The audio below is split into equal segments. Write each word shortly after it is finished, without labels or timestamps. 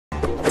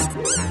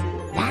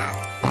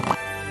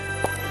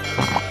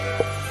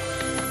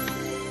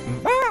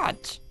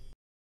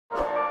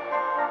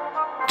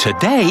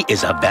Today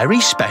is a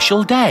very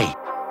special day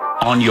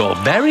on your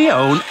very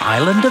own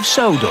island of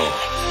Sodor.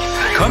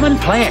 Come and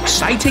play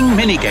exciting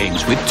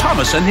mini-games with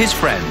Thomas and his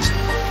friends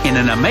in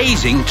an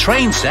amazing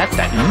train set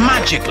that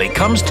magically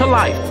comes to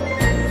life.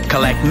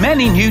 Collect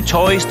many new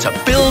toys to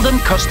build and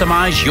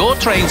customize your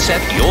train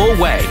set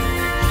your way.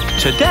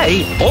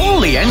 Today, all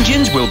the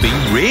engines will be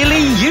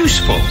really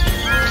useful.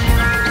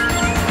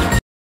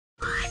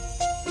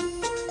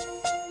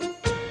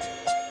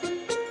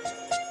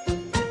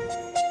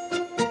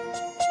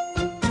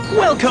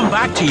 Welcome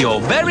back to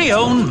your very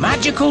own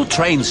magical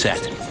train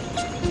set.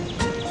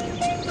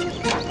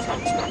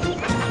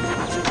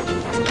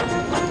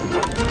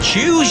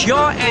 Choose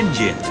your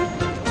engine.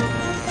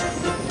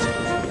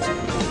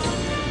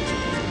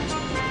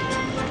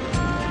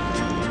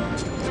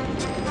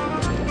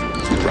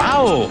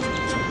 Wow!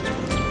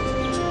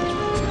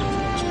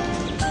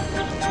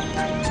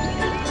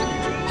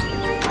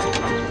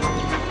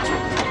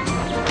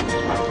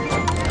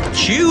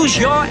 Choose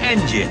your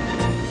engine.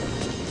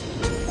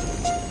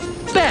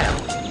 Bell.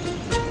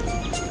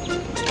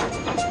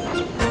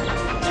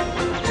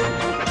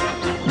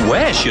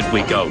 Where should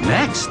we go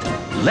next?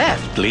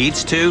 Left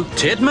leads to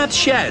Tidmouth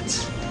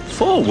Sheds.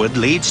 Forward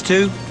leads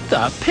to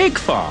the pig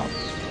farm.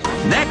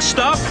 Next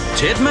stop,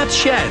 Tidmouth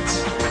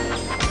Sheds.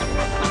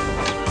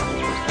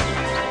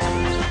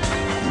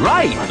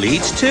 Right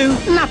leads to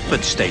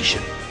Knapford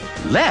Station.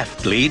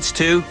 Left leads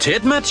to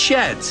Tidmouth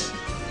Sheds.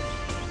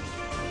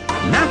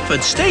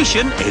 Knapford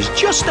Station is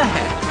just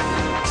ahead.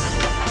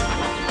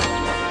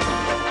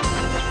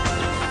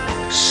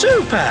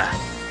 Super!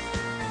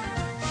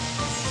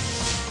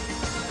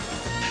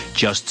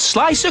 Just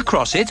slice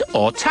across it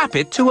or tap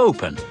it to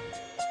open.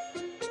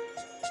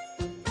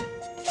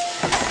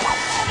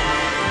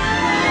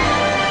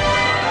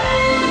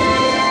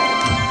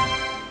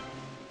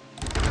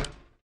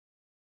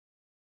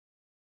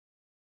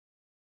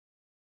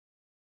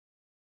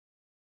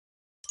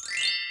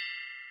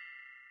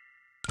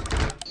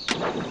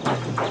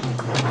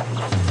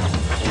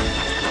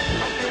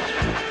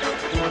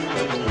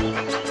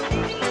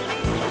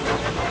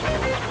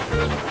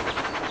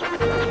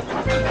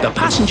 The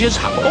passengers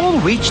have all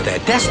reached their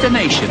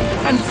destination,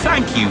 and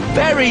thank you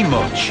very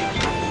much.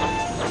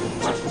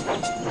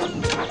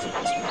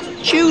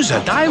 Choose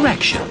a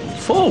direction.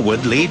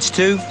 Forward leads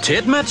to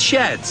Tidmouth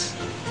Sheds.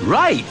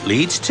 Right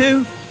leads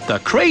to the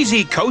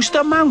Crazy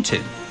Coaster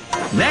Mountain.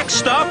 Next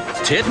stop,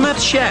 Tidmouth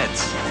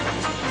Sheds.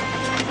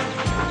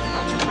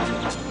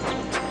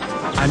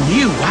 A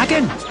new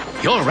wagon?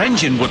 Your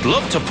engine would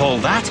love to pull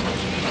that.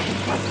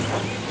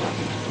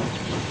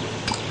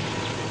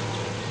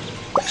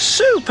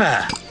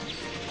 Super!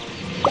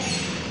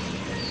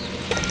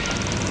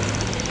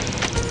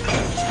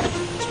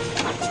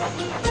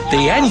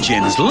 The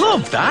engines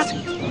love that.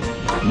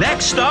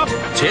 Next stop,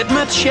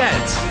 Tidmouth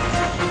Sheds.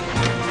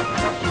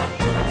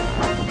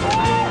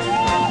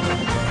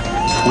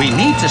 We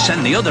need to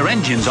send the other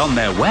engines on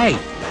their way.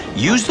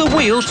 Use the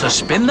wheel to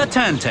spin the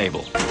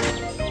turntable.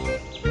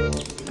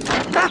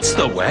 That's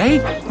the way.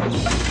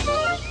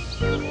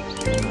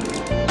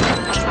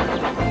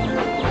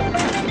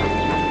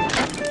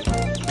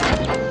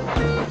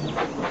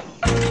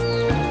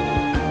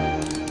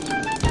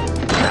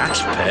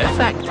 That's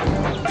perfect.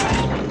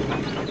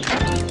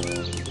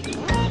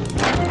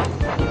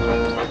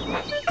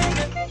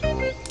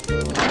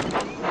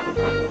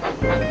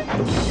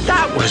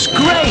 That was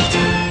great!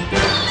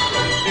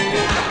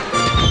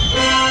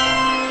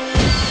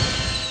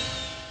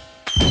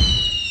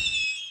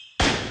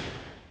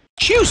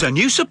 Choose a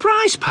new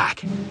surprise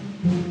pack.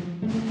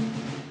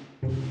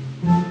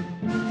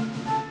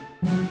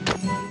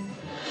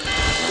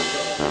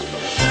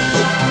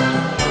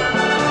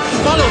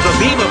 Follow the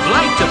beam of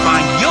light to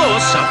find your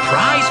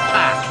surprise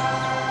pack.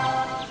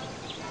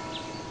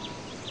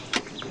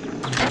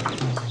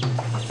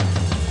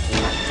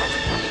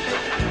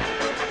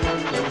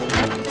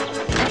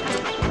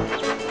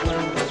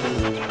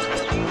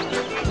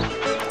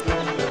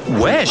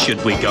 Where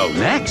should we go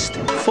next?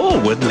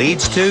 Forward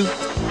leads to...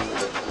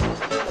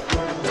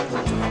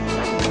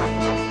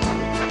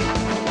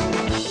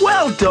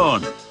 Well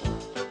done!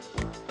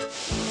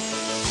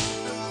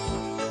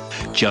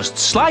 Just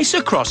slice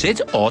across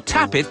it or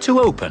tap it to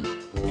open.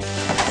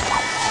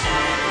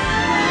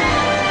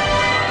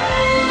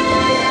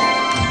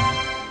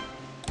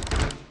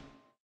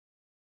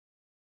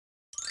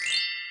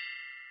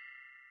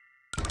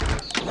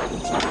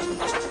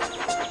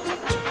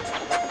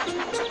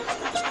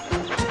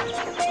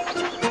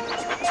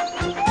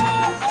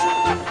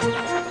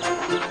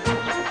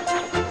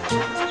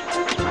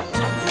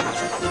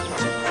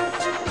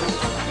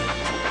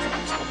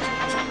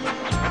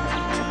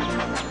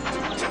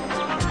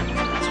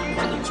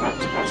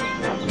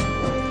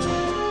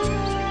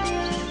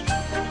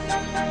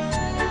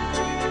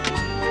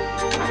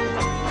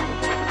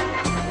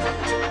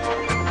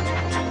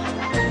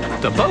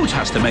 The boat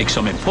has to make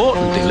some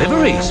important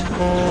deliveries.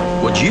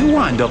 Would you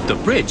wind up the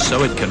bridge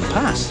so it can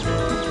pass?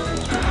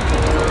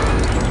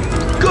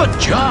 Good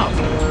job!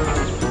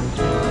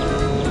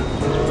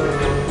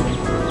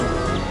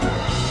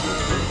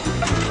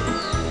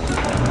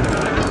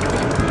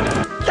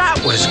 That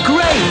was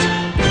great!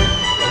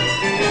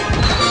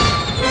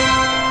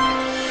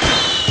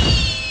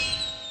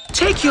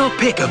 Take your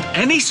pick of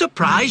any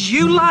surprise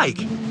you like.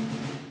 Can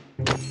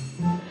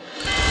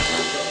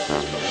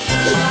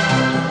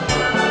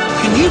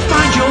you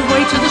find your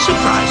way to the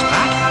surprise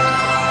pack?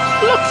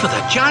 Look for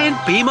the giant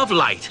beam of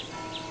light.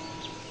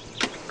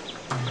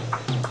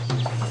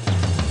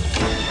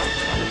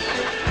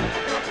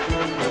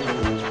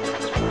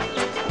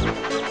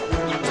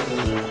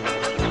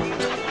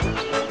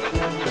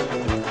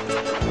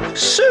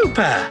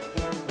 Super!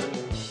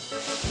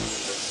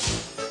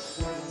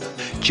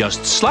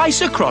 Just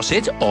slice across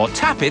it or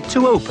tap it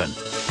to open.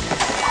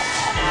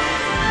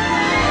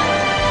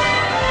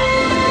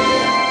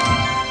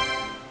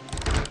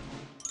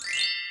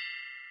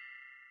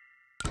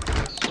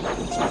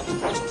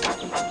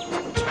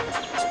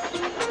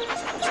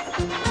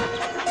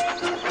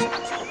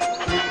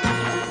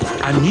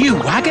 A new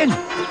wagon?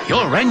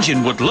 Your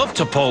engine would love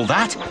to pull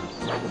that.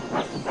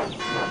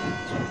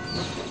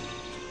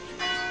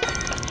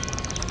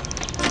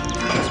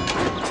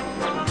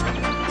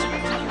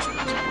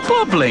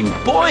 Bubbling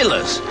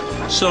boilers!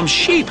 Some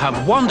sheep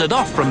have wandered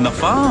off from the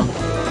farm.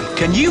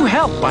 Can you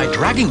help by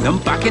dragging them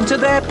back into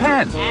their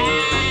pen?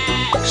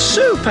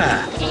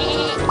 Super!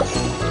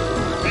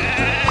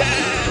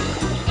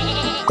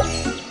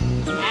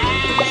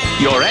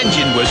 Your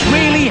engine was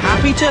really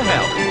happy to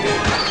help.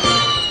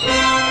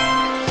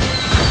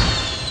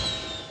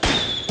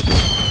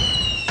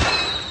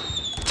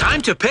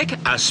 Time to pick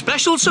a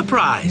special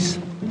surprise.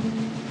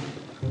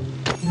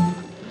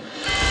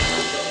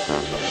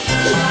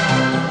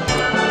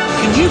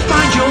 Can you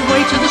find your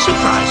way to the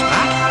surprise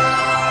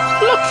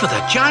pack? Look for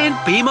the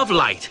giant beam of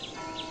light.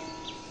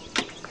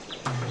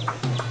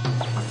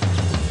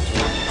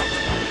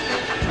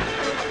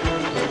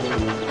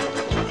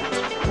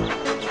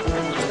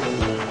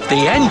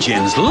 The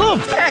engines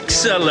love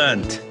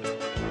excellent!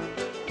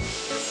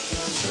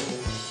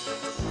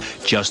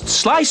 Just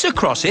slice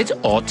across it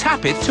or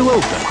tap it to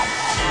open.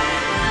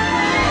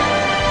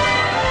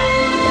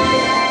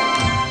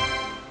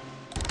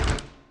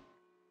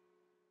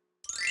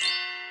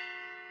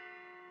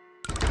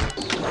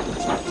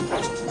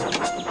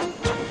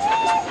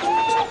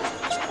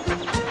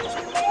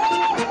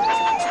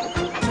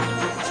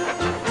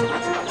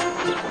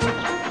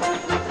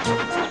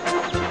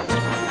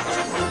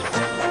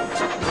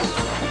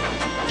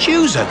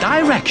 Choose a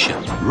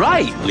direction.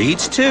 Right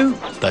leads to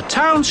the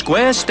town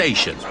square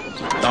station.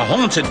 The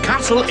haunted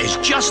castle is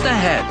just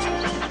ahead.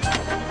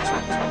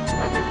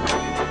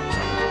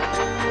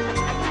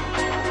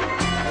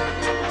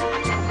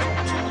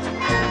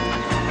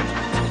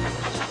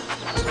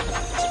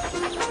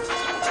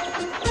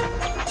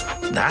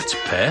 That's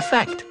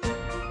perfect.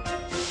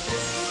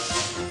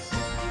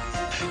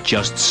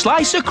 Just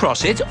slice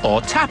across it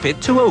or tap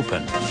it to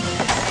open.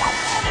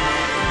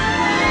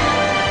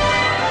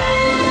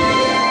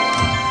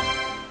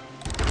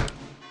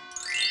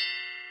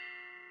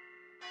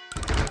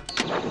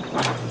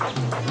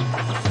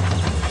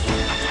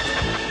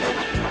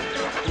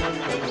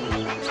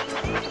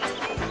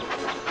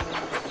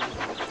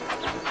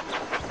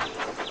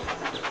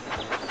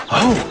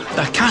 Oh,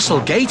 the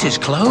castle gate is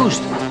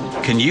closed.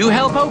 Can you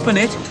help open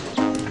it?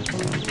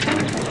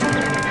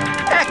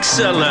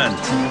 Excellent!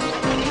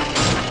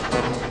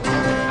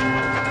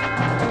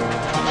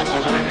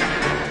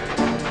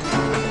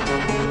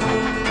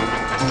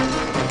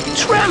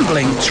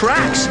 Trembling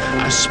tracks,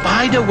 a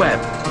spider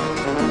web.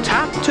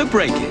 Tap to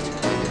break it.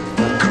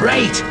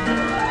 Great!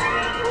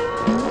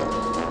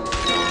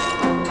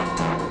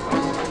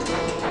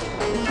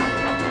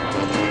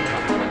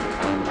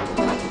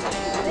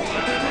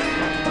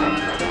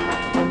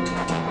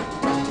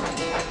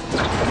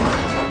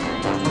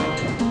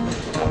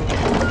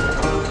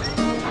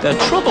 The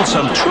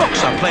troublesome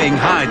trucks are playing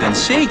hide and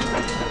seek.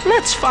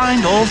 Let's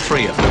find all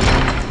three of them.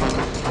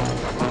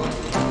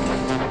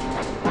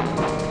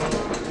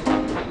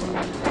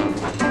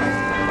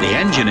 The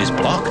engine is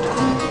blocked.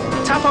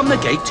 Tap on the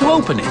gate to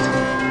open it.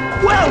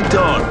 Well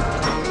done!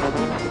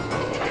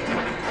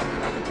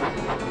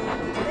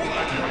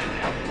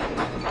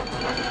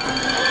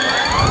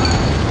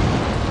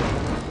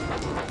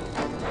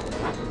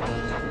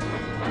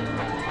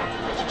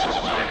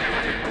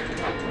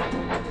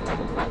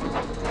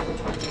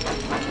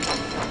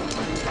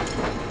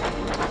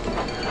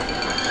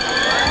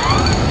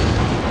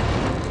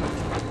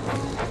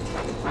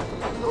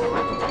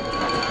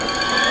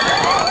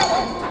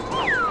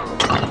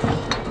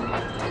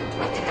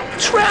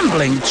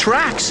 Trembling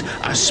tracks,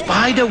 a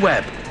spider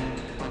web.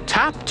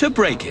 Tap to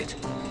break it.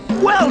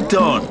 Well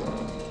done!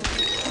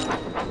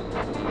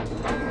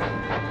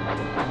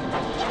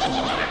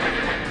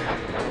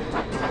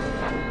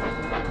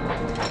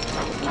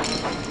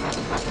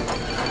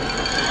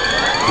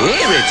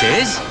 Here it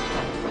is.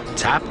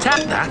 Tap, tap,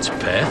 that's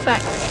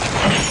perfect.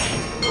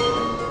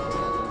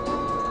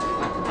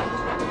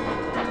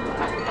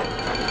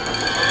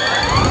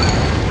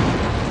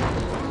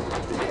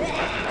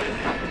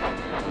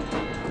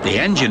 The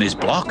engine is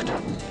blocked.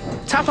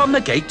 Tap on the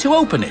gate to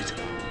open it.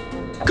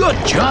 Good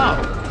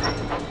job!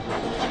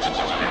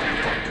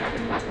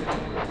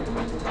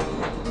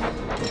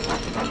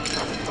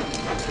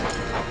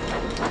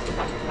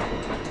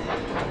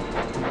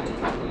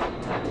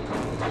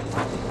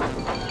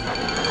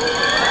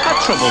 A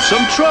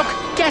troublesome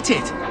truck, get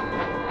it!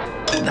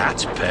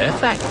 That's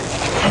perfect.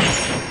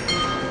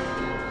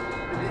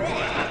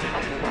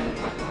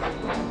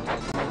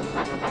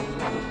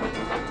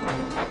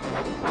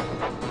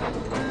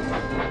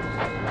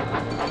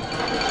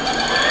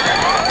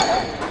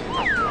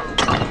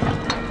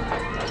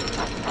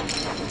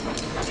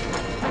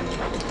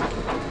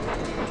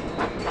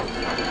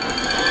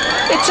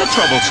 It's a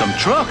troublesome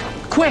truck.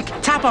 Quick,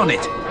 tap on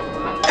it.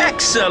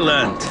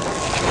 Excellent!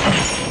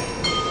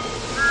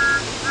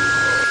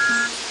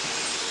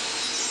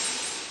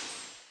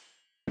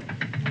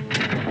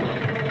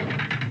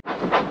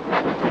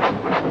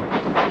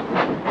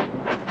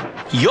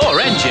 Your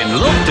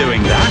engine loved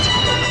doing that.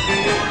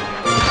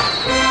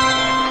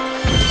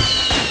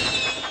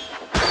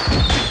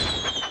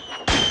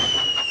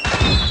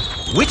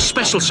 Which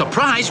special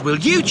surprise will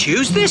you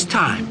choose this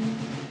time?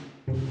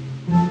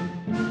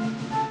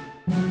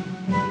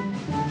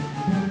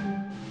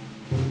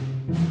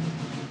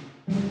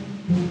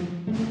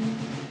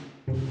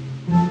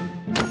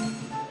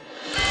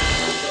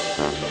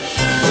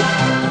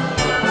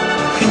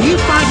 Can you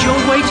find your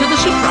way to the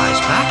surprise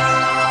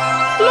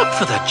pack? Look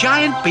for the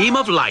giant beam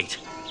of light.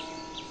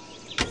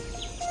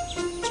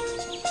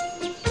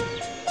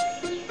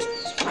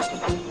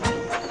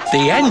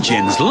 The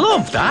engines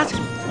love that.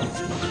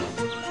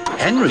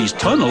 Henry's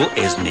tunnel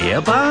is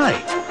nearby.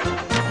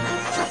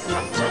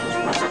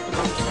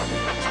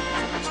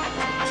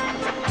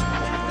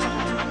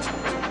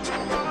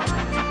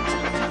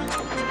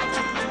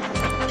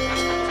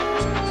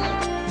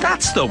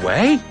 That's the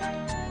way.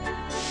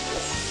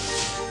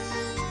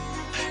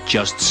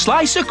 Just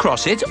slice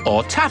across it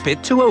or tap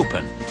it to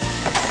open.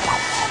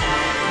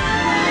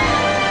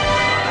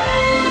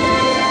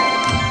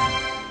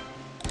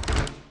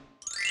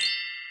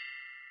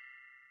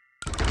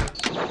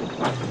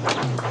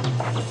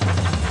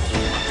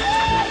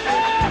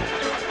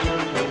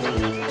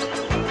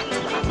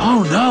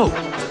 Oh no!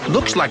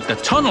 Looks like the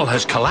tunnel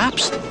has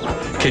collapsed.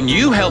 Can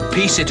you help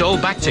piece it all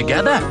back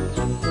together?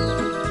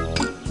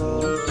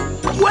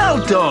 Well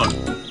done!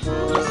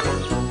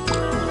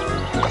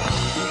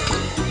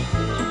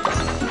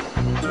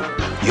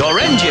 Your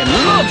engine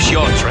loves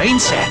your train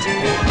set.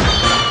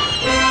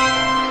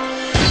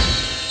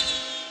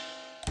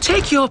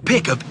 Take your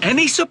pick of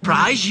any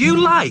surprise you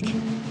like.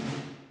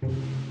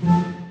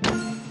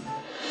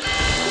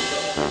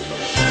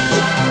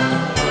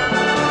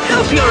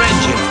 Help your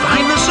engine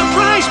find the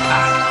surprise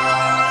pack.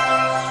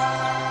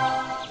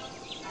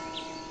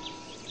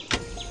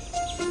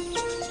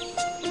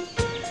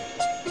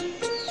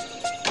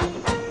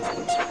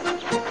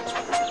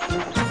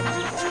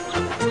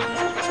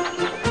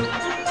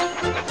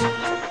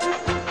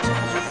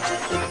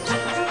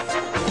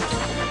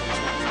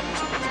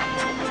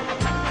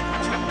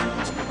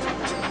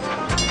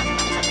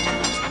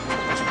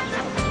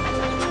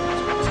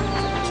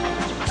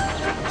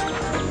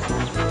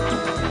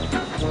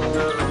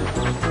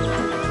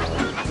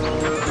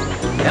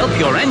 Help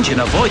your engine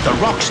avoid the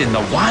rocks in the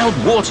wild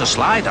water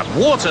slide at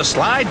Water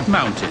Slide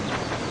Mountain.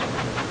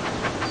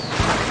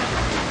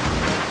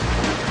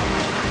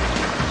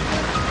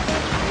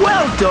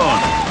 Well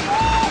done!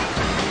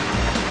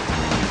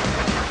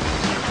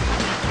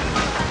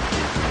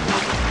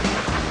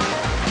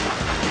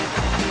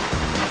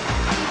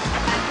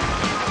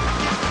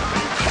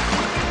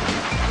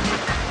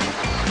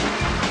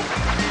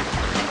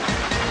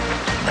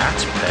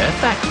 That's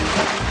perfect.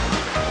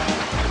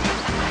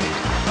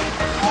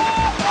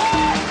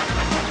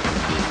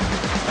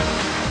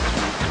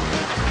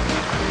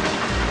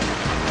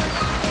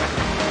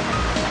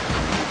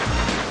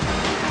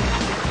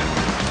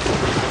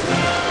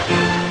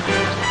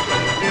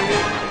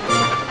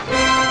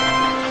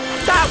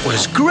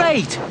 Was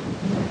great!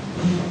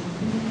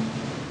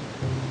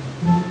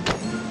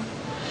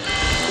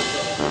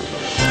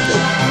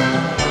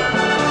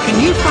 Can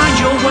you find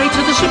your way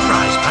to the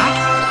surprise pack?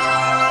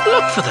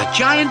 Look for the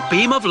giant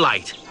beam of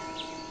light.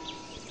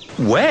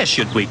 Where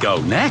should we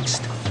go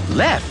next?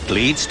 Left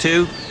leads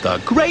to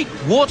the Great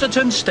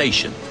Waterton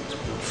Station.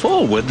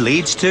 Forward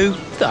leads to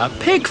the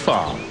pig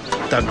farm.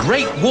 The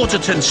Great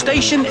Waterton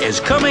Station is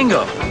coming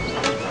up.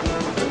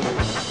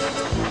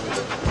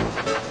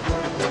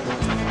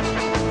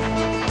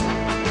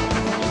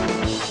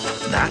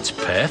 That's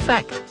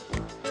perfect.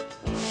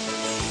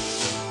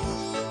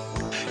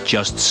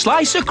 Just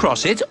slice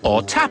across it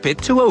or tap it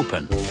to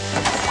open.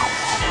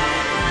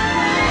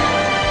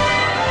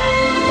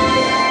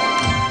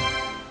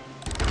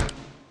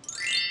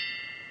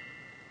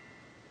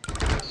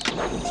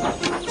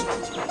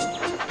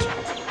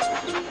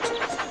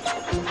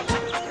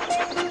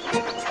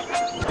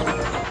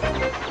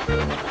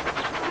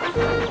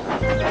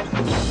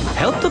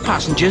 Help the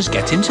passengers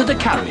get into the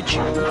carriage.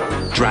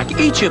 Drag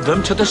each of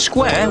them to the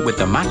square with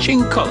the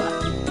matching colour.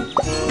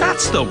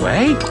 That's the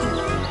way.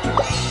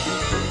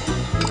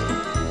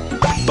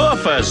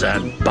 Buffers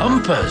and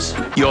bumpers.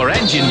 Your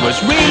engine was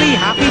really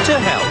happy to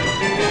help.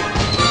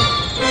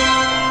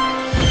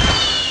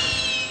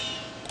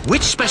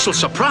 Which special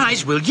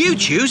surprise will you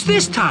choose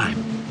this time?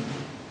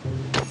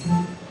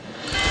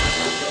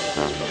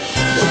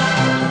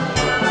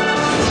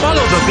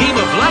 Follow the beam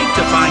of light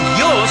to find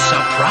your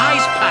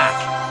surprise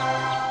pack.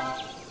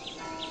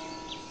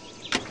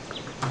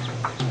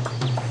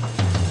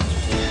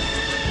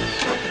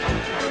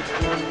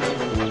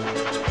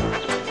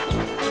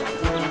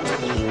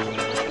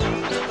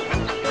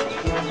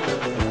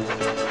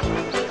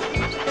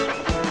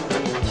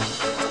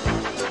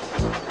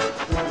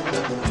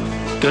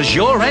 Does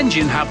your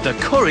engine have the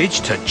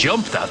courage to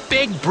jump the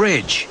big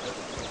bridge?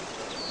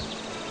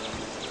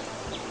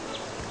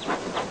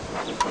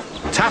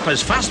 Tap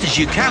as fast as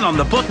you can on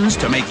the buttons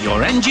to make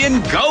your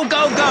engine go,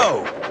 go,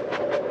 go!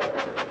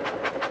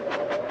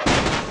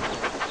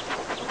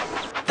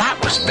 That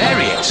was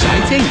very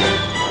exciting!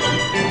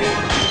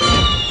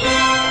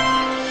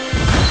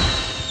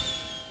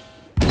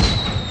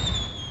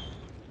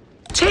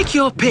 Take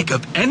your pick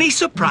of any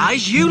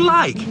surprise you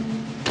like.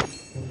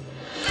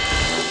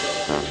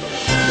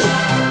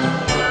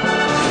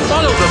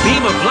 Follow the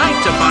beam of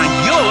light to find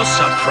your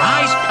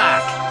surprise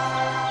pack.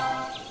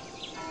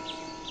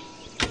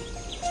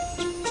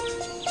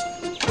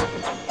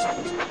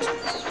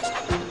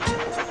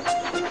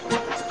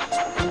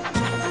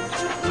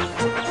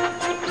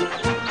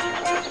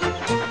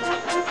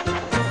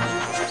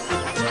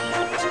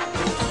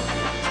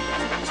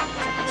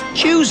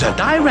 Choose a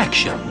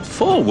direction.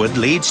 Forward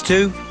leads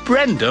to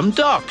Brendam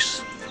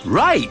Docks.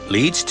 Right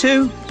leads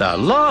to the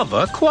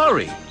Lava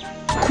Quarry.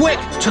 Quick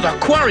to the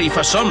quarry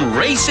for some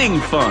racing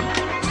fun.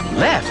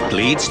 Left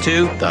leads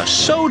to the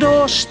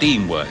Sodor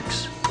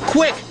Steamworks.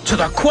 Quick to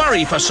the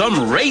quarry for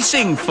some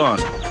racing fun.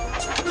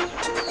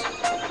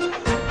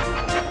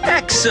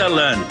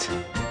 Excellent!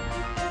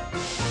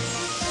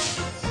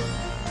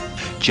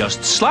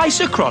 Just slice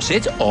across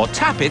it or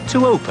tap it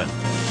to open.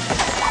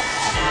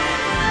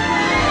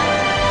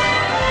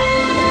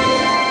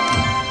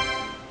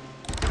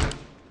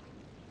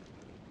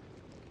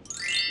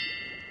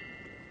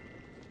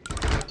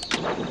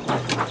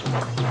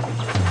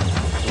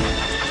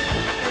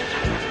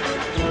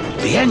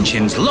 The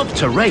engines love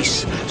to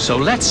race, so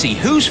let's see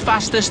who's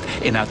fastest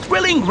in a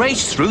thrilling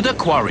race through the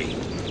quarry.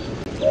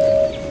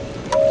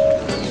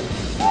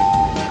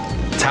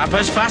 Tap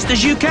as fast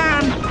as you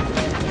can.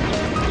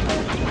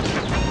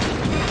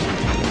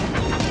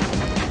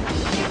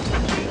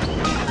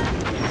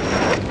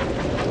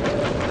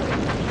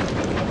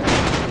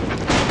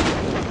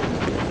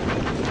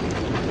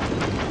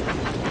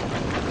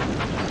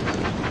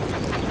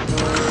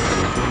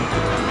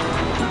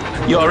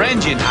 Your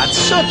engine had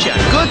such a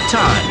good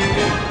time.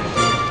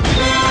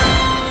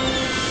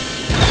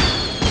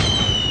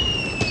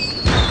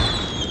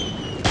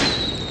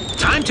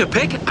 Time to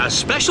pick a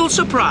special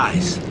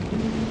surprise.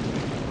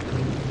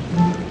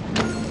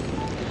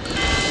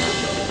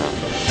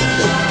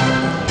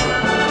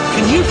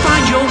 Can you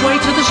find your way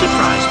to the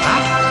surprise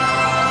pack?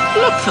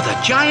 Look for the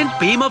giant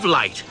beam of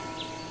light.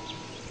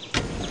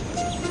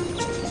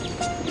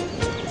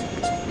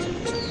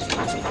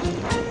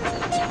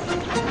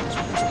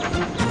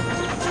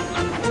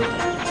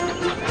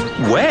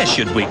 Where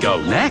should we go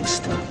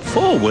next?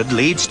 Forward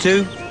leads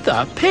to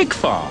the pig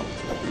farm.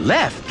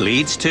 Left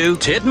leads to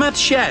Tidmouth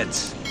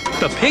Sheds.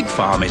 The pig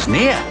farm is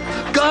near.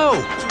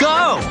 Go!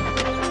 Go!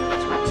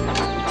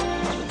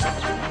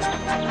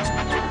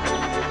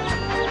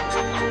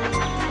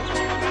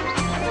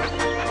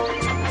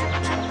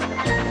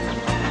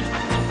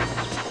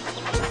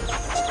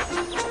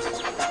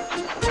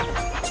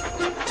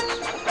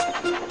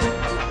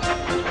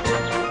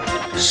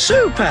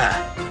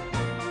 Super!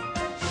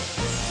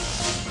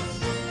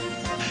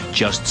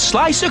 Just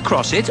slice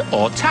across it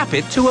or tap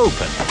it to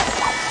open.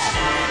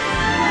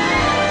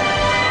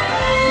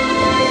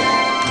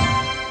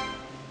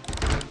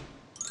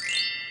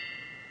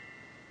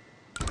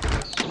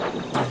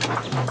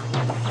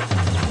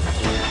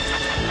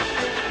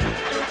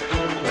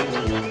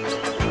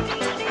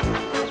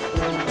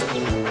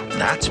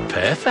 That's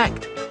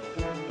perfect.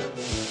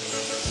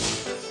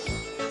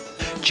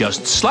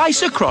 Just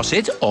slice across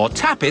it or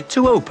tap it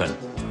to open.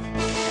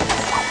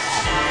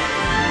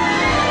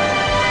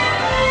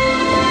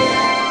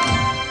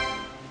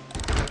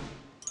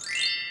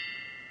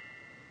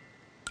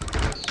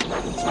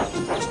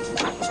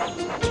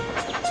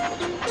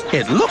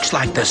 It looks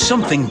like there's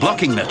something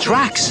blocking the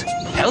tracks.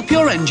 Help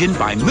your engine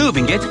by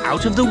moving it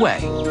out of the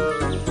way.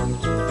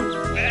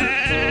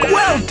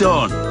 Well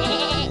done!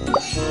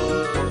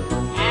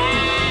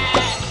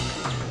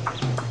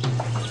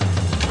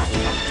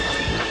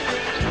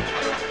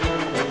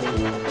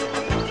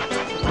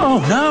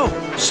 Oh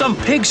no! Some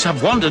pigs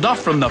have wandered off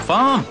from the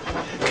farm.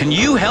 Can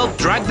you help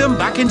drag them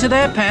back into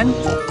their pen?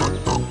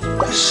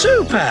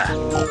 Super!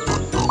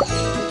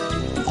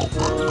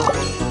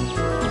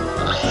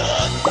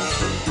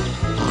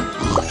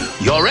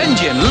 Your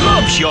engine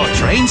loves your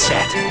train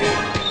set.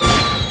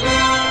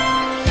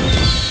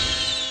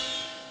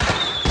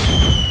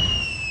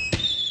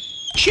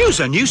 Choose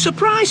a new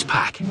surprise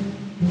pack. Can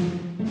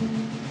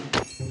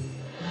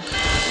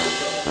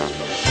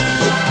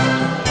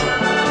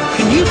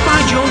you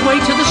find your way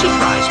to the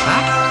surprise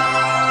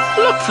pack?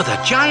 Look for the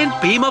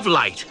giant beam of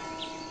light.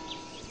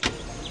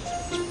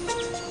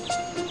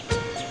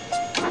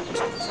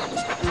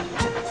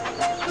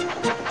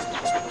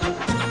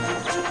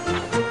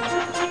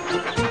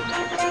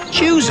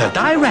 Choose a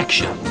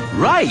direction.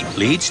 Right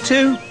leads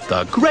to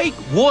the Great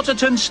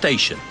Waterton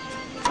Station.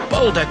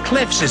 Boulder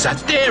Cliffs is a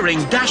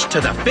daring dash to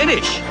the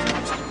finish.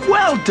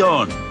 Well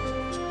done.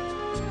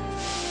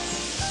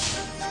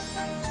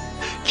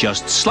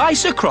 Just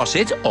slice across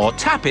it or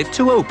tap it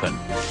to open.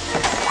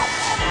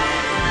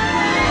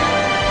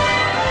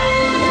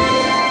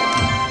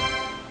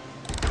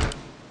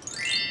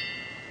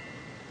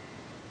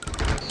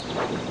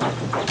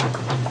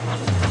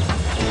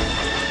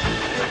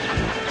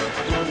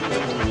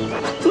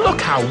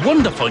 Look how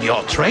wonderful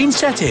your train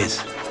set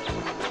is.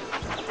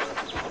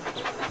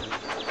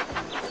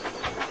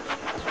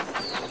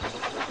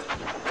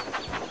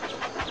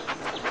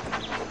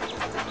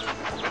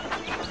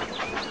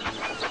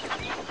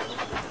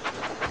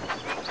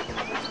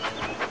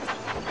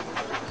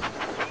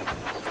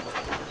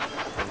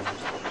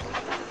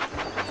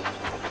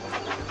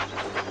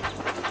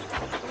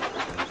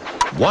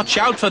 Watch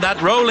out for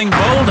that rolling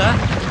boulder.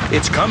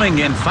 It's coming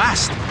in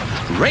fast.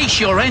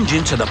 Race your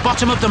engine to the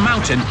bottom of the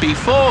mountain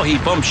before he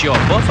bumps your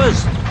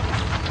buffers.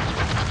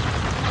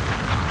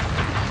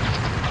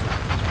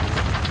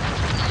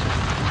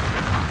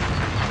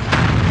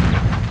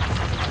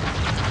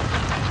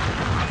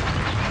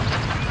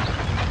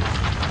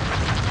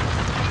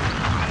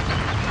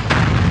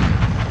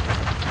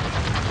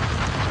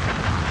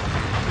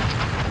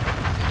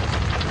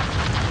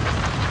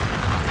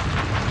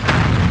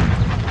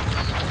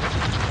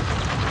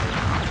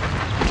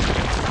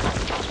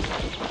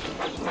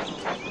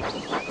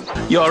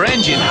 Your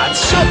engine had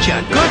such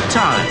a good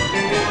time.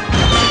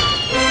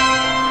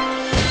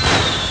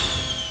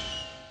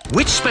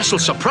 Which special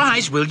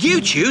surprise will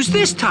you choose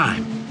this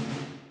time?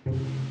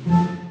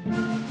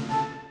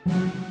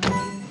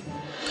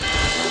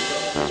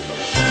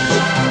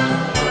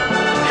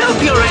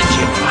 Help your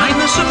engine find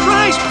the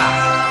surprise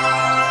pack.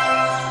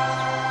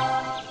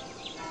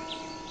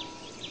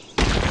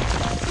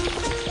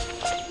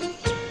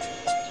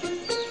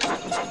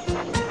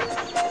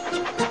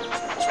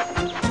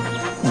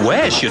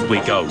 Where should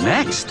we go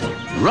next?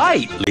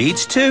 Right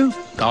leads to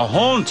the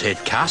Haunted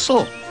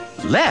Castle.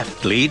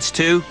 Left leads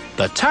to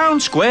the Town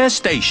Square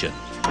Station.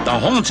 The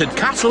Haunted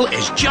Castle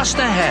is just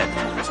ahead.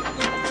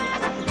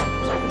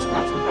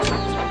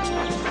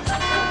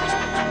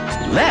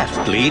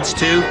 Left leads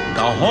to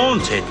the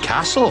Haunted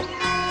Castle.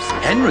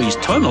 Henry's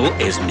Tunnel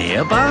is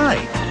nearby.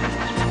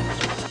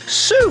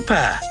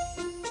 Super!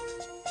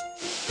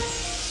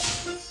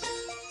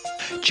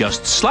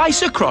 Just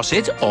slice across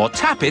it or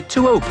tap it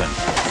to open.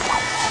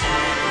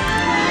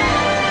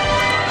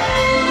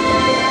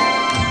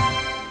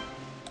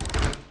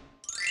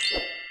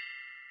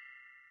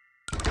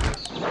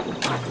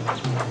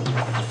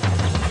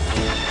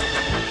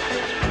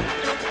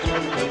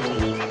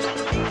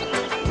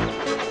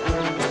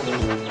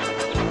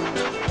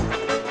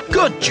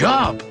 Good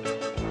job!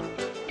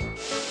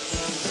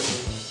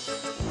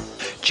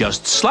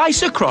 Just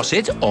slice across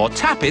it or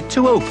tap it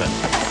to open.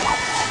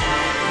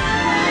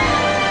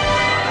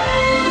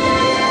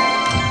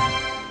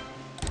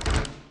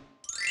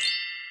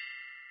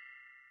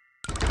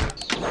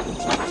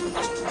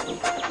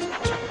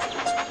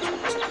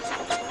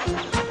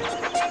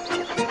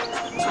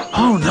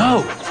 Oh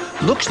no!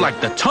 Looks like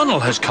the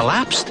tunnel has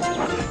collapsed.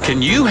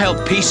 Can you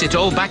help piece it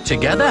all back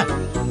together?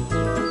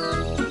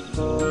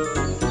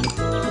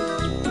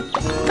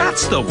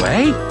 That's the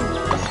way.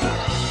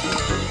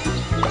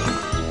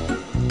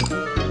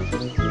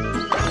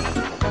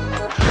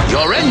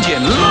 Your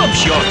engine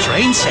loves your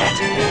train set.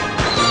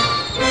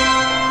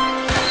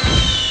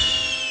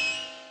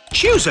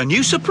 Choose a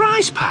new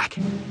surprise pack.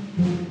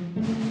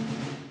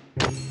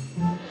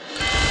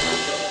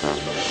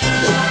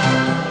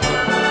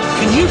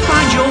 Can you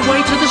find your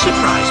way to the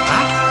surprise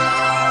pack?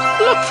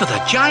 Look for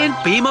the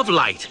giant beam of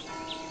light.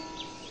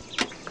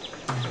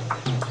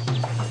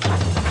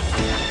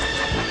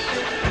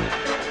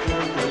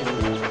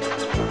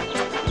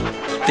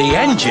 The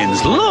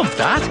engines love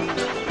that.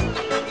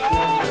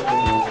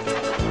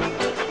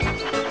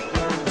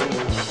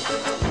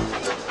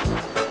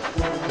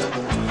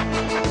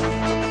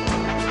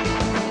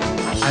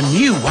 A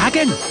new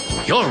wagon.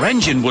 Your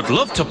engine would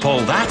love to pull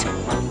that.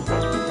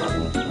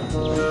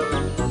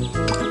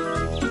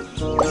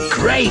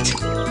 Great!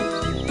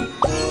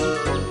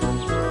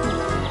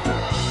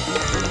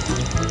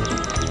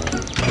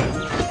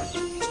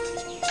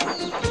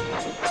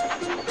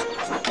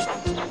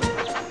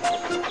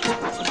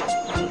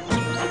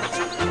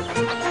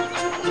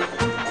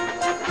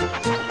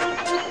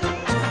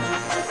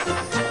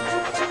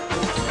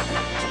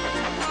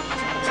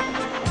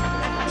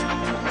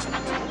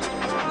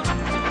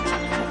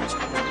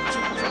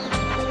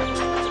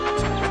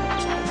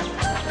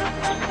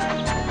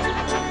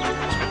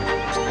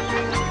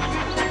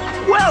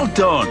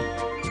 done!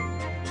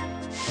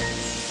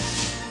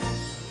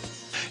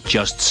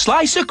 Just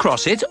slice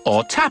across it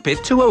or tap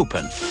it to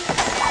open.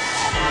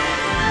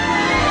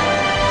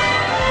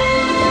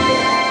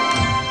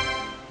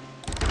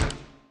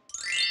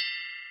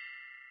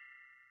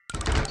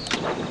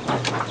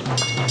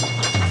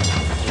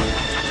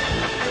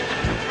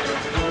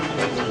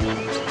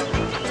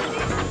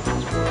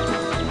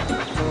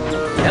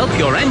 Help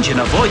your engine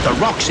avoid the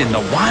rocks in the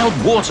wild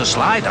water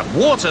slide at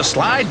Water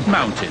Slide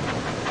Mountain.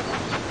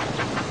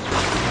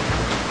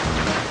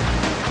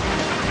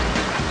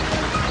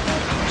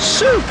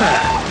 Super!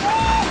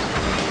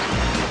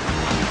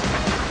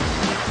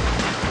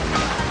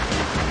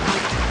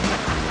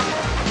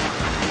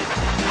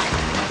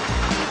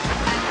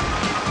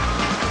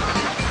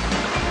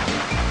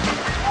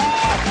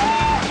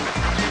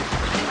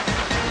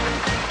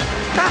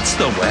 That's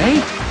the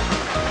way.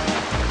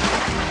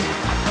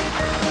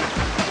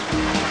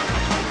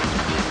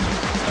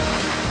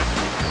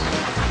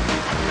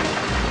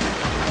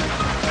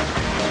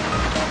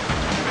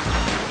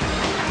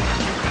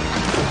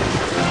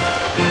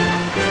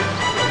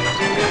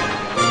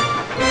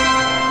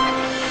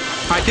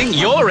 I think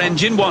your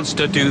engine wants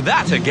to do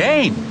that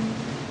again.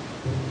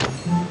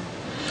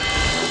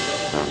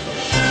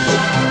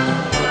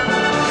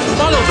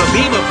 Follow the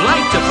beam of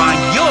light to find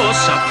your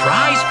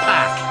surprise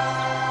pack.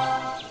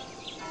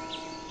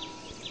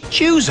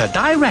 Choose a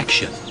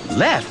direction.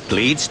 Left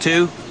leads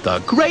to the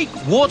Great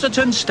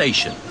Waterton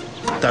Station.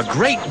 The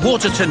Great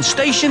Waterton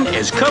Station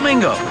is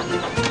coming up.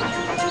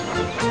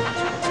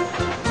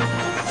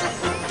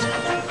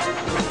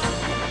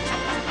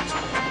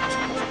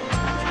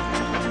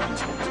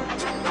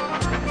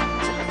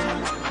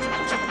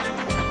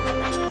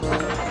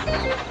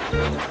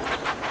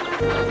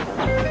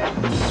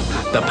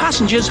 The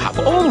passengers have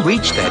all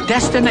reached their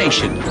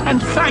destination,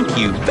 and thank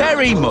you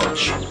very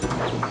much.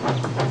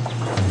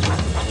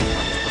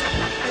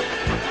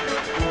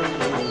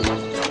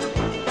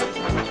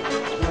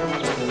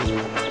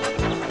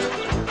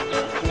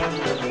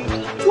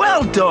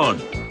 Well done!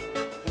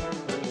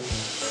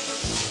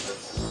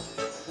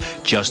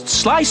 Just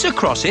slice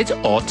across it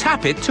or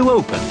tap it to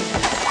open.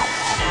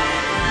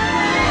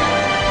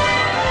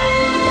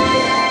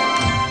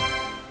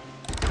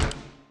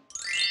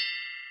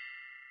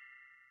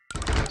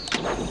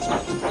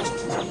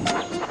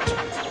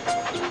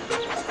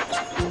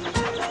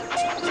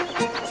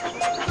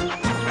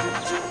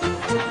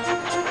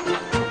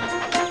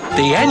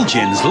 The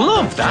engines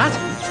love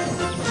that.